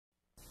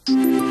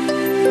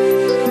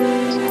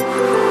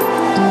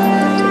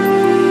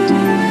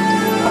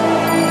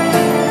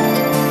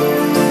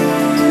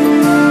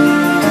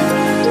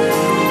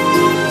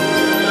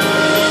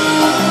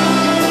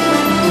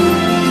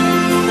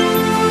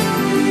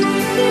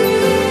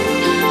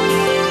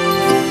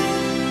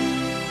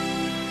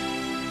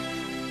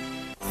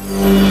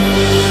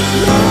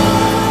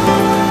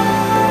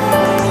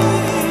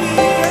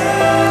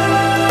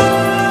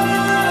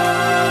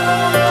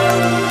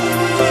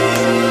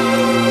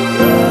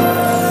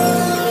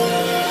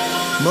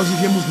Nós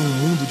vivemos num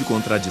mundo de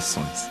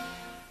contradições.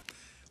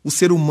 O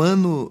ser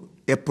humano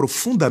é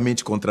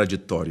profundamente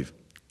contraditório.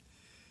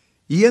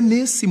 E é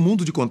nesse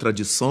mundo de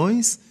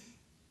contradições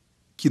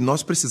que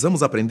nós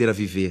precisamos aprender a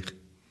viver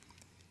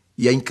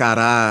e a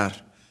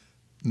encarar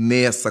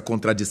nessa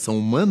contradição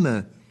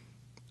humana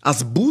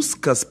as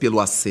buscas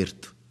pelo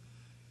acerto.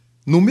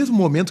 No mesmo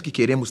momento que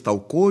queremos tal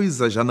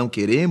coisa, já não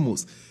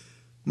queremos.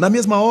 Na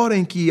mesma hora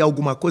em que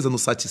alguma coisa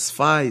nos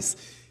satisfaz,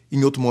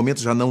 em outro momento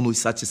já não nos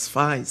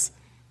satisfaz.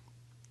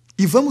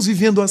 E vamos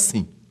vivendo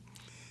assim.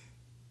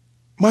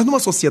 Mas numa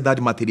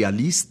sociedade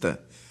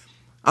materialista,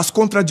 as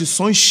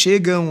contradições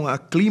chegam a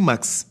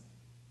clímax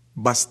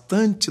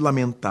bastante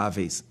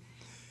lamentáveis.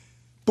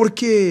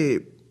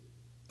 Porque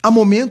há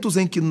momentos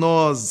em que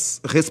nós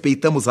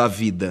respeitamos a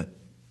vida,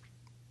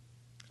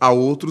 há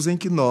outros em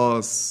que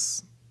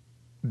nós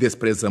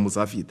desprezamos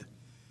a vida.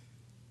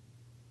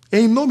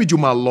 Em nome de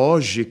uma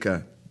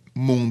lógica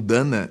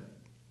mundana,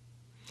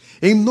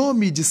 em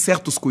nome de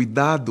certos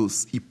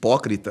cuidados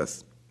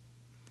hipócritas,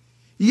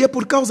 e é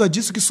por causa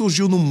disso que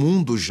surgiu no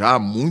mundo já há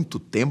muito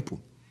tempo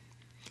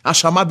a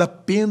chamada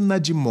pena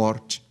de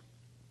morte.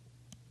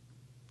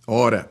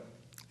 Ora,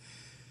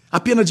 a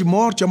pena de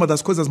morte é uma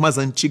das coisas mais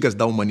antigas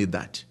da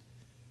humanidade.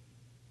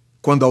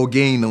 Quando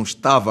alguém não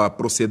estava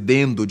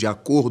procedendo de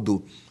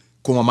acordo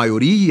com a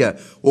maioria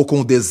ou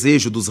com o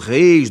desejo dos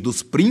reis,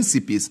 dos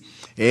príncipes,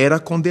 era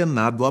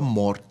condenado à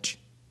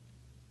morte.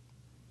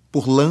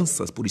 Por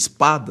lanças, por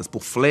espadas,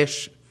 por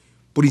flecha,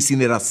 por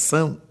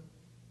incineração,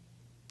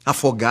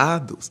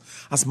 afogados,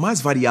 as mais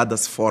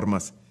variadas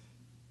formas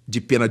de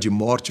pena de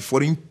morte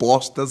foram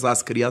impostas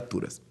às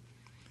criaturas.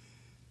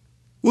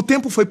 O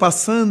tempo foi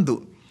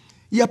passando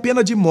e a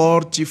pena de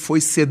morte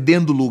foi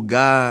cedendo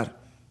lugar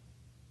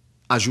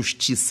à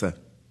justiça,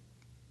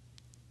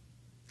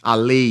 à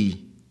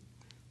lei,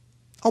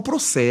 ao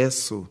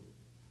processo.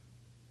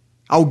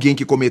 Alguém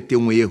que cometeu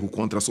um erro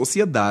contra a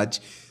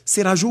sociedade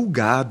será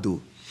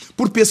julgado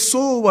por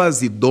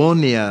pessoas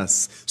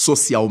idôneas,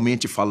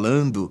 socialmente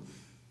falando,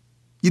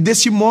 e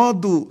deste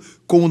modo,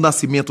 com o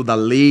nascimento da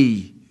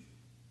lei,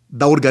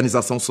 da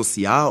organização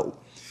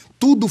social,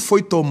 tudo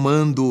foi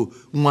tomando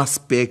um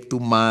aspecto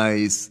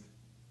mais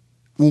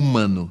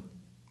humano.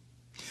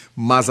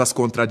 Mas as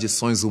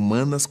contradições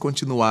humanas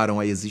continuaram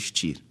a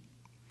existir.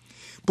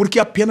 Porque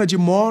a pena de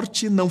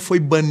morte não foi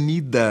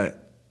banida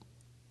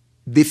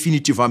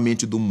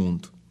definitivamente do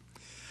mundo.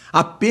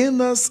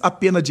 Apenas a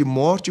pena de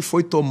morte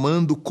foi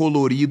tomando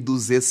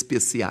coloridos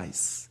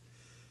especiais.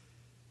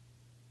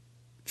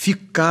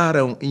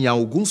 Ficaram em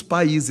alguns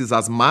países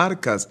as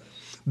marcas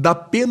da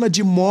pena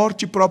de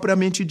morte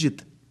propriamente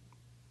dita.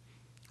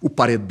 O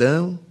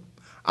paredão,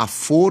 a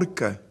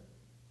forca,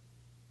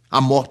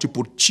 a morte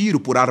por tiro,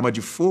 por arma de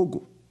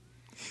fogo.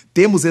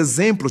 Temos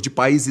exemplos de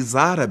países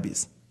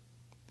árabes.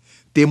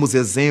 Temos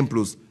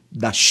exemplos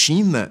da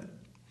China.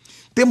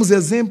 Temos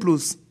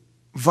exemplos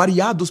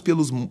variados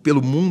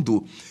pelo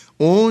mundo,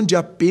 onde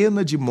a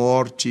pena de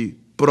morte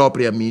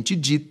propriamente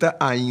dita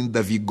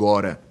ainda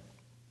vigora.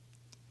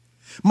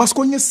 Mas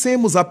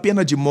conhecemos a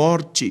pena de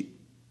morte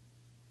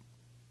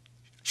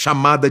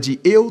chamada de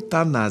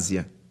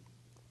eutanásia.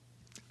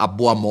 A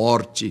boa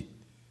morte,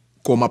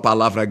 como a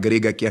palavra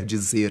grega quer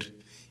dizer.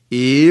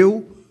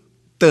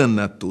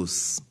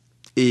 Thanatos.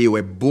 Eu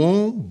é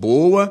bom,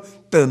 boa,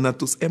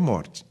 thanatos é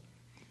morte.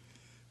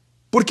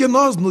 Porque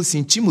nós nos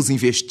sentimos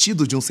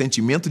investidos de um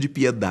sentimento de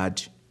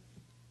piedade.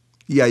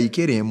 E aí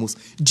queremos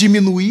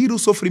diminuir o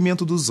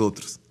sofrimento dos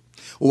outros,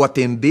 ou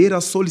atender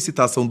à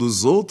solicitação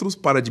dos outros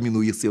para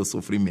diminuir seu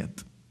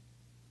sofrimento.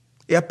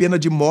 É a pena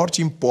de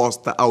morte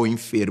imposta ao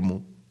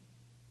enfermo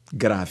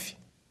grave.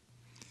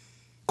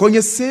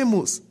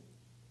 Conhecemos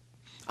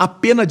a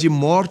pena de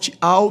morte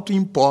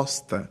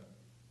autoimposta.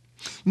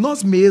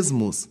 Nós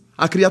mesmos,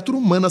 a criatura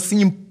humana, se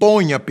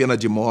impõe a pena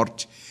de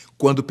morte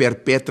quando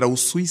perpetra o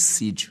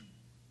suicídio.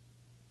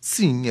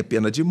 Sim, é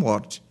pena de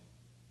morte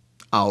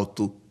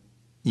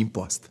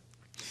autoimposta.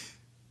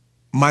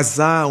 Mas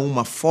há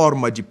uma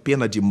forma de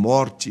pena de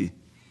morte,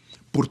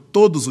 por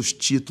todos os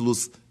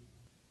títulos,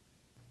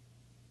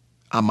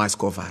 a mais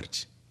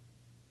covarde.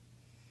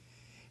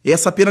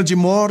 Essa pena de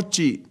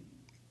morte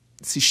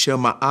se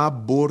chama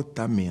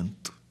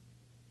abortamento.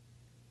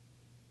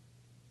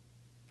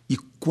 E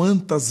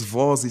quantas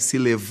vozes se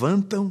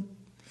levantam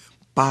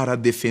para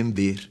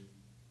defender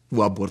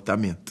o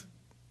abortamento?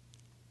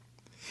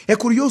 É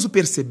curioso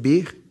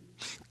perceber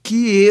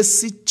que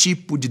esse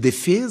tipo de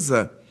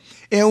defesa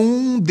é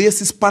um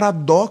desses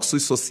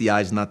paradoxos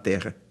sociais na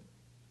Terra.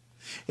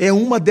 É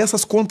uma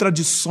dessas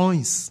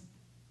contradições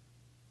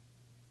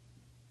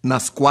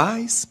nas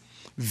quais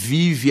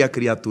vive a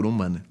criatura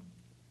humana.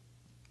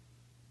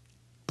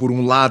 Por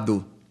um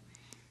lado,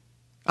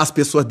 as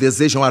pessoas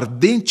desejam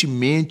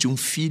ardentemente um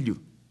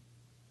filho,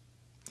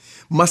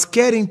 mas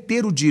querem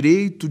ter o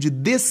direito de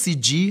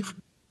decidir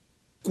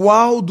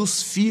qual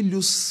dos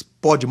filhos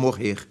pode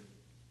morrer,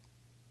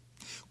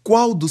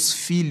 qual dos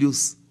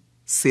filhos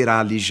será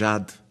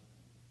alijado,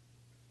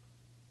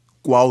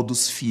 qual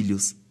dos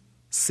filhos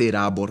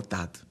será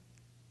abortado.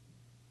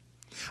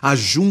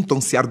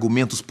 Ajuntam-se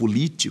argumentos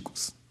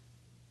políticos,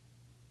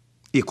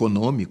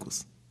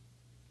 econômicos,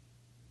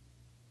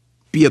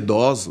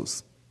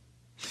 piedosos.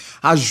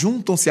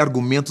 Ajuntam-se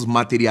argumentos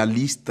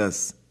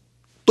materialistas,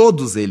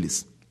 todos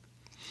eles,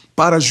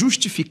 para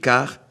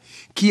justificar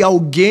que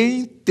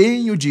alguém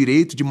tem o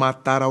direito de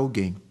matar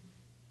alguém.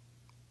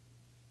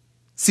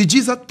 Se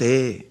diz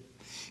até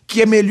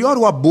que é melhor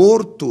o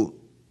aborto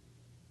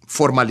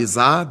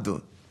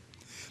formalizado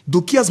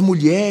do que as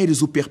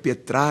mulheres o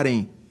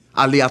perpetrarem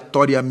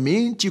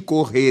aleatoriamente e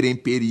correrem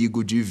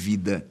perigo de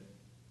vida.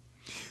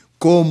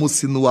 Como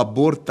se no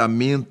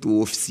abortamento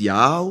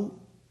oficial,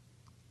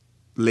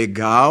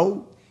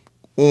 legal,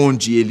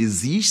 onde ele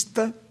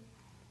exista,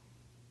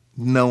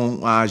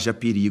 não haja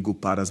perigo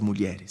para as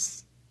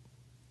mulheres.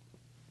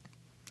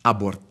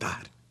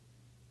 Abortar.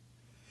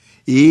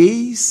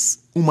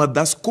 Eis uma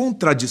das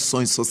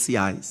contradições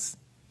sociais.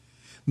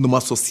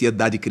 Numa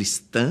sociedade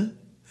cristã,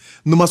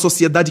 numa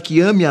sociedade que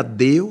ame a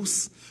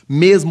Deus,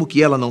 mesmo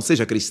que ela não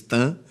seja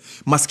cristã,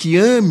 mas que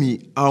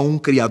ame a um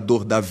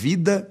Criador da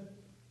vida,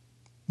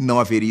 não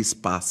haveria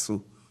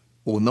espaço,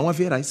 ou não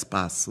haverá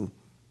espaço,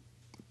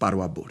 para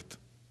o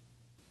aborto.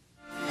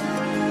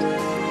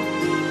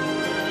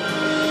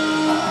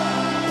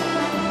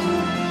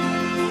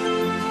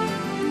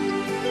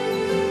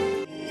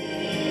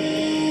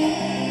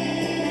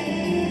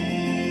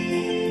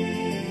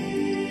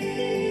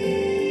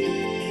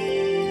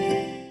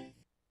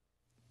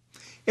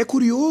 É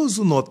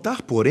curioso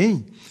notar,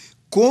 porém,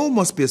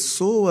 como as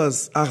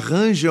pessoas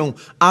arranjam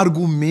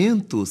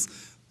argumentos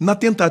na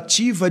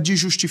tentativa de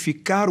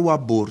justificar o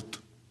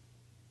aborto.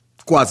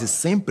 Quase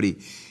sempre,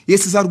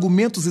 esses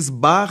argumentos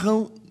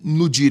esbarram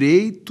no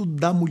direito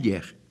da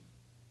mulher,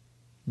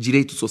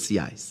 direitos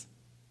sociais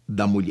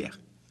da mulher.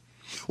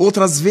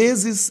 Outras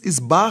vezes,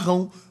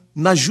 esbarram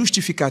nas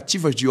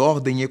justificativas de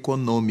ordem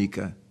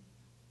econômica.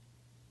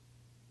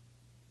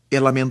 É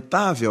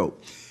lamentável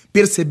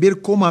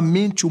perceber como a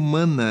mente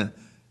humana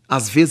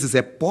às vezes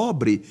é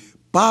pobre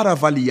para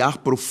avaliar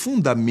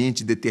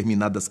profundamente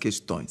determinadas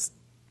questões.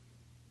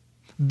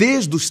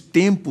 Desde os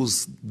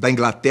tempos da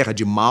Inglaterra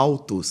de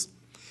Malthus,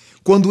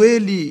 quando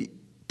ele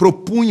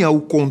propunha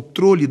o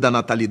controle da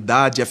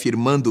natalidade,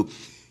 afirmando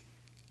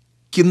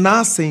que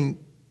nascem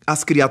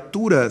as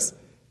criaturas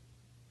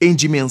em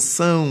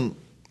dimensão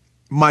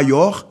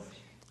maior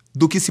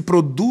do que se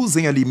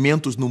produzem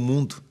alimentos no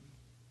mundo.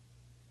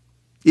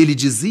 Ele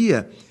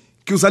dizia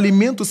que os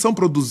alimentos são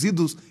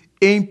produzidos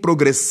em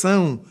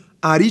progressão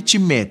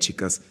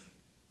aritméticas,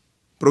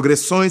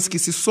 progressões que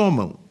se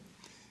somam,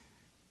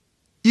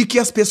 e que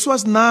as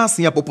pessoas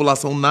nascem, a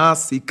população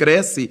nasce e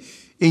cresce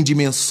em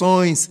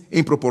dimensões,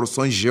 em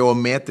proporções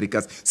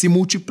geométricas, se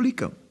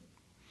multiplicam,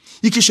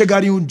 e que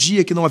chegaria um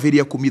dia que não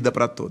haveria comida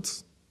para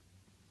todos.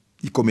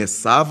 E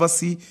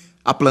começava-se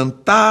a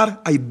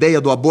plantar a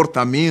ideia do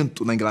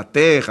abortamento na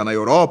Inglaterra, na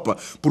Europa,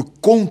 por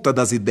conta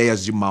das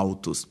ideias de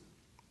Malthus.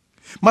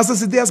 Mas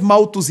as ideias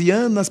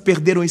malthusianas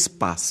perderam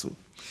espaço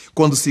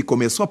quando se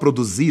começou a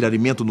produzir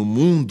alimento no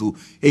mundo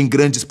em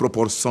grandes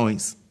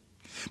proporções.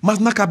 Mas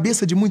na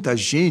cabeça de muita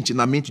gente,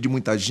 na mente de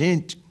muita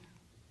gente,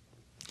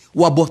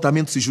 o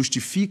abortamento se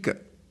justifica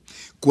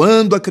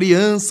quando a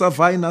criança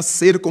vai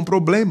nascer com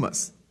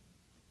problemas.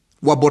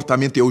 O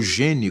abortamento é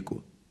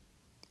eugênico,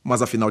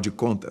 mas afinal de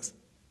contas,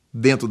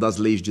 dentro das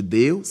leis de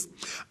Deus,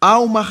 há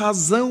uma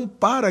razão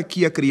para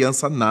que a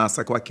criança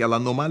nasça com aquela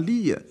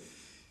anomalia.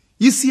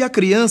 E se a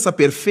criança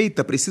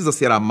perfeita precisa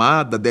ser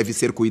amada, deve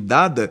ser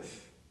cuidada,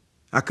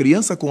 a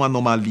criança com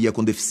anomalia,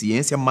 com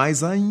deficiência,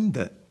 mais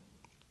ainda.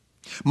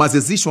 Mas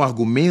existe um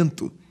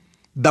argumento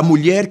da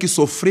mulher que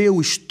sofreu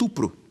o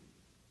estupro.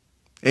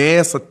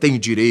 Essa tem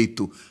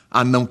direito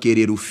a não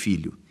querer o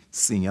filho.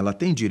 Sim, ela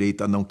tem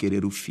direito a não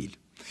querer o filho.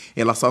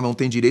 Ela só não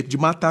tem direito de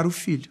matar o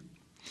filho.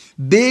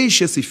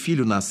 Deixe esse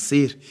filho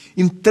nascer,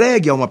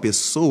 entregue a uma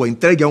pessoa,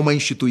 entregue a uma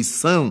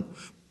instituição,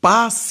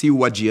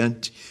 passe-o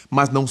adiante,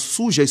 mas não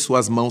suje as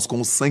suas mãos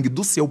com o sangue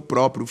do seu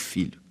próprio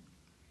filho.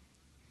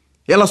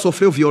 Ela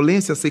sofreu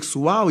violência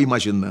sexual,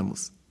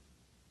 imaginamos.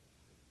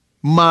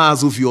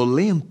 Mas o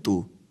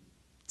violento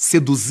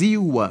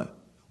seduziu-a,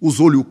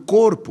 usou-lhe o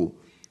corpo,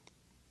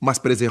 mas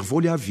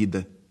preservou-lhe a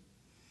vida.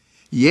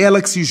 E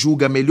ela, que se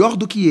julga melhor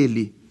do que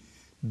ele,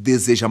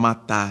 deseja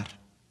matar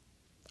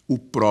o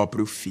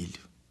próprio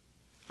filho.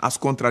 As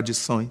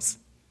contradições.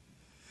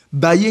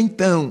 Daí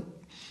então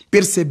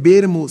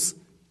percebermos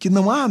que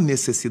não há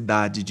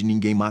necessidade de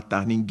ninguém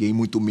matar ninguém,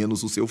 muito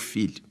menos o seu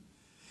filho.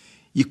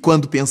 E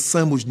quando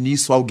pensamos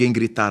nisso, alguém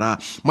gritará: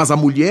 mas a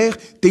mulher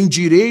tem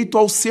direito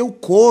ao seu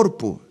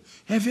corpo.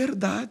 É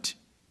verdade.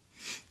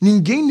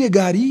 Ninguém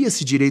negaria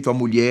esse direito à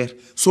mulher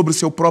sobre o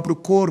seu próprio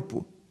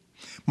corpo.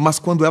 Mas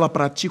quando ela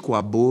pratica o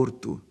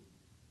aborto,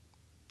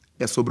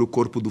 é sobre o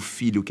corpo do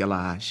filho que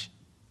ela age.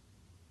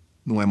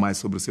 Não é mais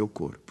sobre o seu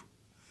corpo.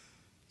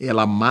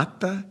 Ela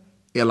mata,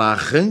 ela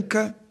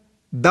arranca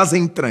das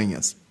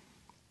entranhas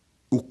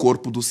o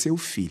corpo do seu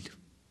filho.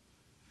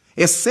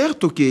 É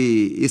certo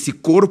que esse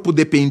corpo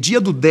dependia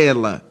do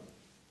dela,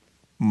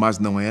 mas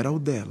não era o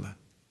dela.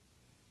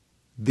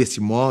 Desse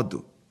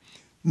modo,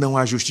 não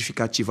há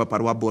justificativa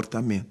para o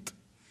abortamento.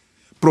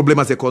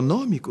 Problemas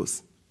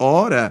econômicos?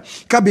 Ora,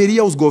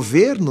 caberia aos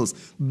governos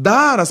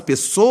dar às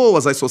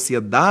pessoas, às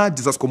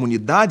sociedades, às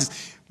comunidades,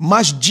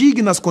 mais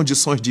dignas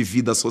condições de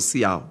vida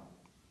social.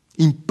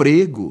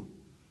 Emprego,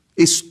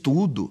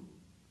 estudo.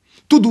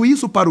 Tudo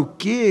isso para o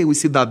que os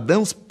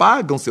cidadãos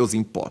pagam seus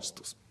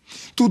impostos.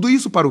 Tudo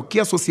isso para o que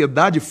a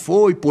sociedade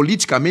foi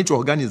politicamente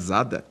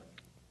organizada.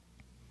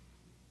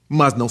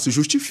 Mas não se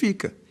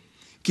justifica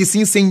que se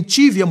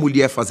incentive a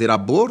mulher a fazer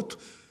aborto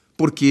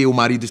porque o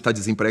marido está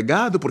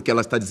desempregado, porque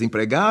ela está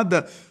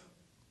desempregada.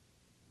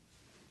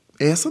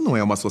 Essa não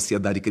é uma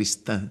sociedade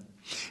cristã.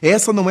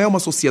 Essa não é uma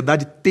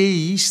sociedade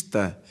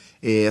teísta.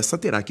 Essa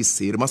terá que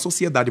ser uma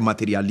sociedade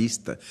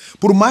materialista.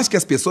 Por mais que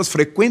as pessoas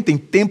frequentem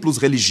templos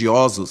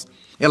religiosos,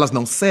 elas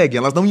não seguem,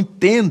 elas não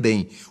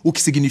entendem o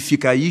que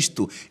significa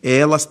isto.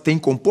 Elas têm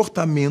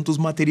comportamentos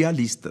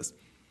materialistas.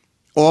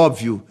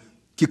 Óbvio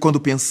que quando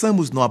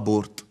pensamos no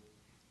aborto,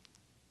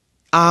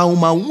 há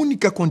uma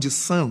única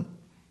condição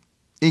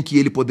em que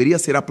ele poderia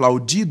ser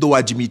aplaudido ou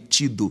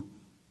admitido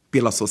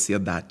pela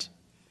sociedade.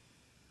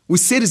 Os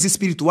seres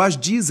espirituais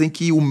dizem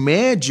que o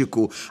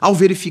médico, ao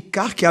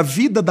verificar que a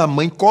vida da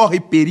mãe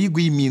corre perigo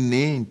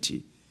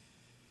iminente,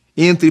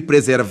 entre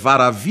preservar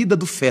a vida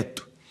do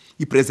feto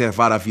e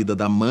preservar a vida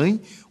da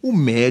mãe, o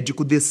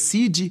médico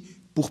decide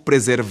por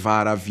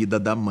preservar a vida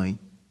da mãe.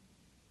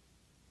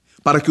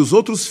 Para que os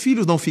outros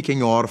filhos não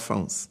fiquem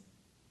órfãos.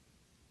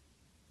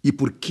 E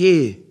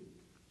porque,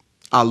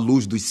 à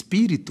luz do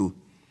Espírito,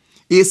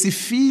 esse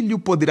filho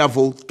poderá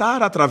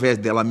voltar através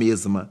dela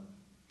mesma.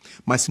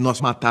 Mas se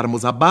nós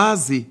matarmos a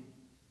base,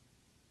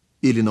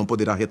 ele não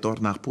poderá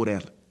retornar por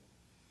ela.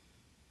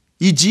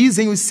 E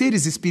dizem os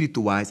seres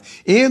espirituais,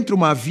 entre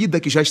uma vida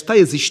que já está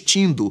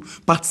existindo,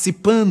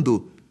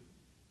 participando,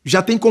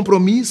 já tem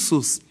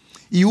compromissos,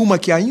 e uma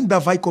que ainda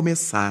vai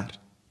começar,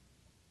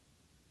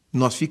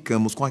 nós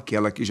ficamos com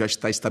aquela que já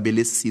está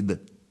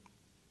estabelecida.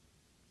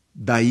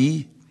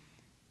 Daí,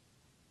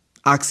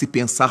 há que se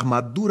pensar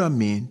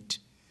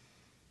maduramente,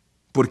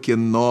 porque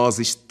nós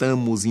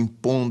estamos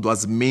impondo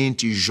às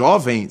mentes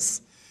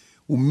jovens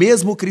o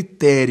mesmo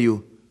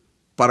critério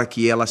para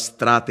que elas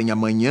tratem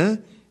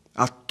amanhã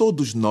a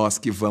todos nós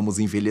que vamos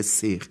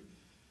envelhecer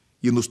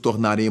e nos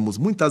tornaremos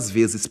muitas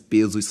vezes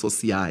pesos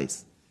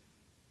sociais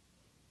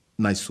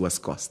nas suas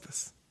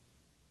costas.